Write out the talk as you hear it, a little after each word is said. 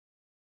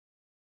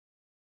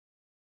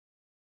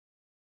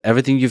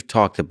everything you've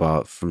talked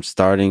about, from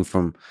starting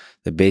from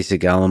the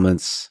basic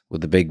elements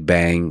with the Big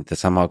Bang that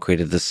somehow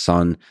created the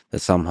sun, that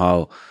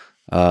somehow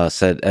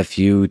said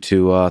FU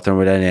to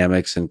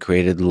thermodynamics and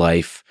created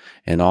life,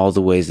 and all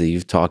the ways that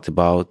you've talked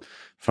about,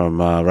 from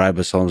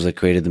ribosomes that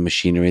created the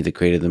machinery, that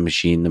created the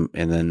machine,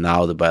 and then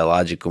now the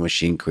biological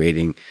machine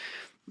creating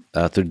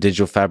through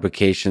digital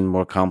fabrication,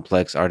 more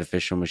complex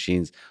artificial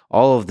machines,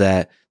 all of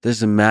that,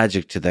 there's a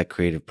magic to that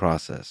creative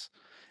process.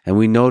 And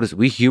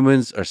we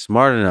humans are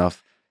smart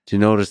enough to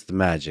notice the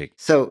magic.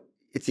 So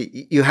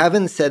you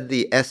haven't said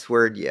the S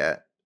word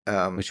yet.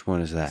 Which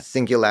one is that?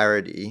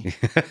 Singularity.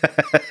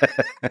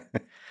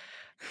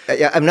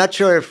 Yeah, I'm not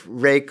sure if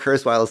Ray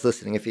Kurzweil is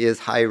listening. If he is,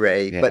 hi,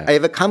 Ray. Yeah. But I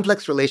have a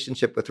complex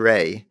relationship with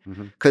Ray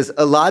because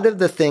a lot of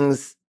the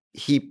things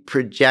he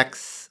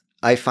projects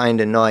I find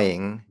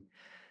annoying.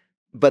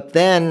 But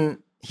then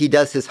he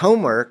does his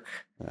homework,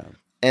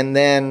 and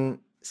then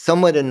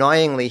somewhat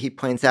annoyingly, he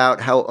points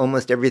out how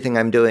almost everything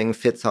I'm doing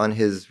fits on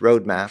his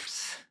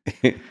roadmaps.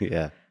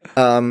 Yeah.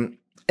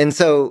 And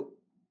so,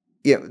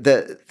 you know,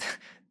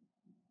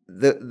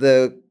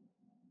 the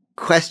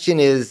question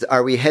is,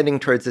 are we heading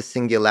towards a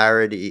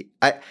singularity?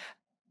 I'd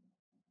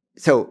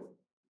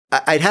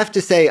have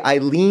to say I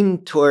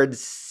lean towards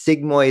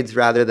sigmoids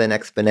rather than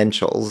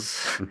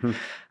exponentials.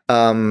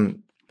 But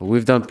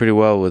we've done pretty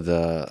well with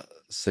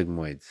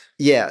sigmoids.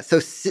 Yeah. So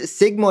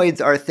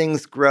sigmoids are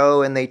things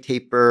grow and they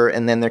taper,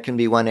 and then there can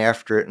be one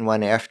after it and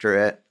one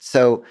after it.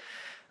 So,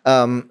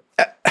 you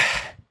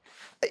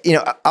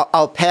know,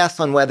 I'll pass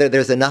on whether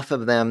there's enough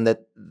of them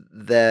that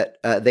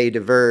they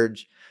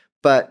diverge.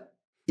 But,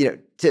 you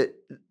know,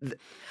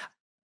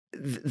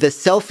 the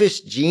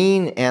selfish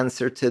gene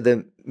answer to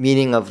the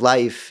meaning of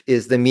life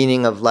is the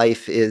meaning of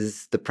life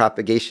is the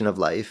propagation of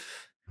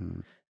life.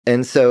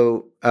 And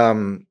so,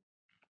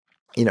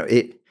 you know,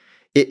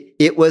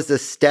 it was a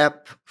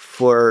step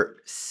for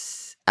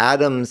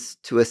atoms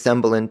to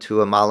assemble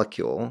into a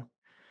molecule,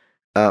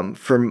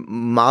 for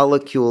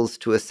molecules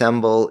to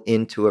assemble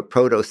into a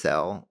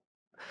protocell,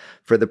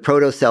 for the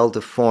protocell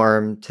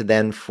to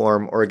then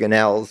form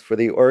organelles, for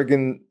the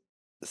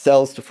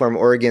cells to form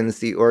organs,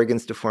 the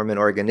organs to form an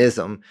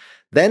organism.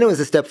 Then it was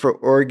a step for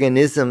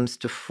organisms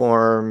to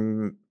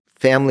form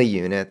family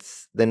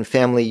units, then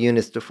family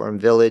units to form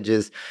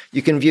villages.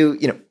 You can view,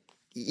 you know,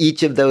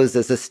 each of those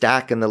as a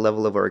stack in the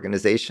level of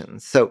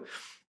organization. So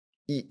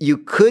you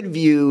could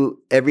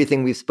view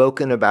everything we've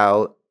spoken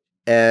about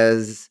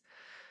as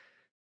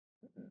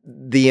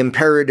the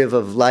imperative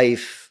of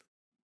life,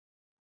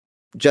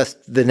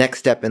 just the next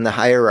step in the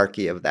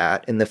hierarchy of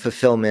that, in the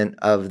fulfillment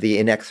of the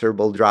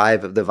inexorable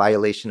drive of the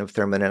violation of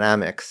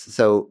thermodynamics.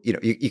 So, you know,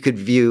 you could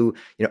view,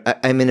 you know,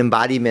 I'm an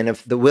embodiment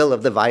of the will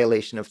of the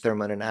violation of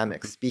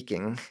thermodynamics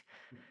speaking.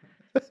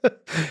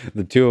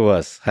 The two of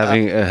us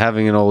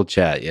having an old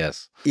chat,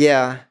 yes.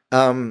 Yeah.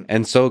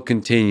 And so it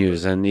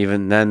continues, and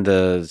even then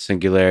the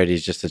singularity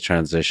is just a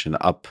transition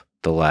up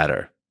the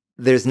ladder.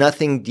 There's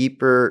nothing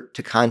deeper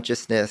to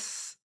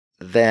consciousness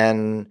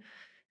than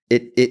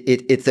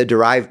it's a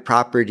derived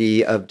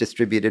property of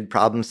distributed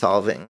problem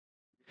solving.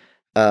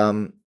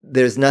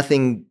 There's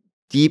nothing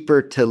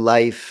deeper to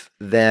life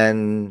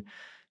than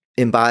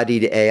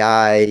embodied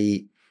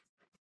AI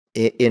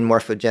in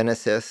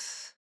morphogenesis.